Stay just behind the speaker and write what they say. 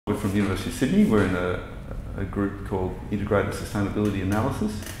We're from the University of Sydney. We're in a group called Integrated Sustainability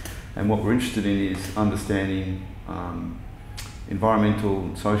Analysis, and what we're interested in is understanding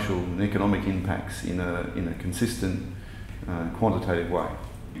environmental, social and economic impacts in a consistent, quantitative way.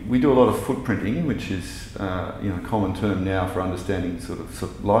 We do a lot of footprinting, which is a common term now for understanding sort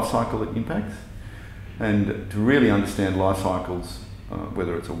of life cycle impacts. And to really understand life cycles,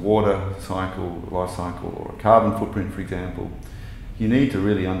 whether it's a water cycle, life cycle, or a carbon footprint, for example, you need to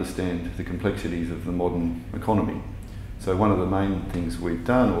really understand the complexities of the modern economy. So one of the main things we've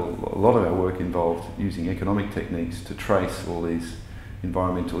done, or a lot of our work involved using economic techniques to trace all these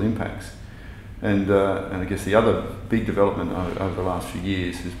environmental impacts. And I guess the other big development over the last few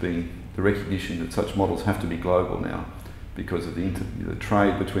years has been the recognition that such models have to be global now, because of the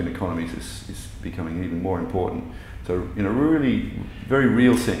trade between economies is becoming even more important. So in a really very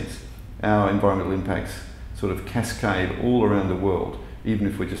real sense, our environmental impacts sort of cascade all around the world, even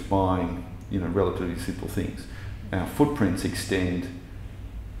if we're just buying relatively simple things. Our footprints extend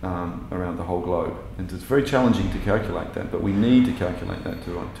around the whole globe, and it's very challenging to calculate that, but we need to calculate that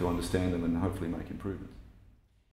to understand them and hopefully make improvements.